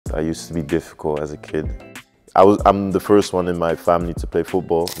I used to be difficult as a kid. I'm the first one in my family to play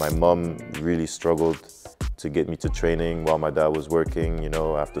football. My mom really struggled to get me to training while my dad was working, you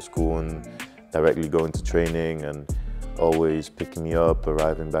know, after school and directly going to training, and always picking me up,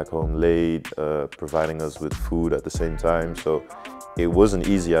 arriving back home late, providing us with food at the same time. So it wasn't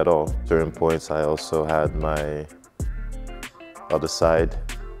easy at all. At certain points I also had my other side,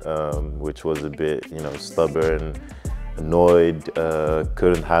 which was a bit, you know, stubborn, annoyed,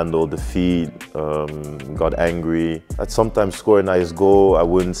 couldn't handle defeat, got angry. I'd sometimes score a nice goal, I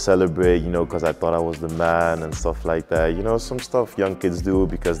wouldn't celebrate, you know, because I thought I was the man and stuff like that. You know, some stuff young kids do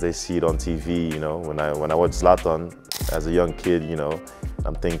because they see it on TV, you know. When I watch Zlatan as a young kid, you know,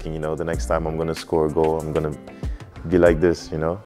 I'm thinking, you know, the next time I'm gonna score a goal, I'm gonna be like this, you know.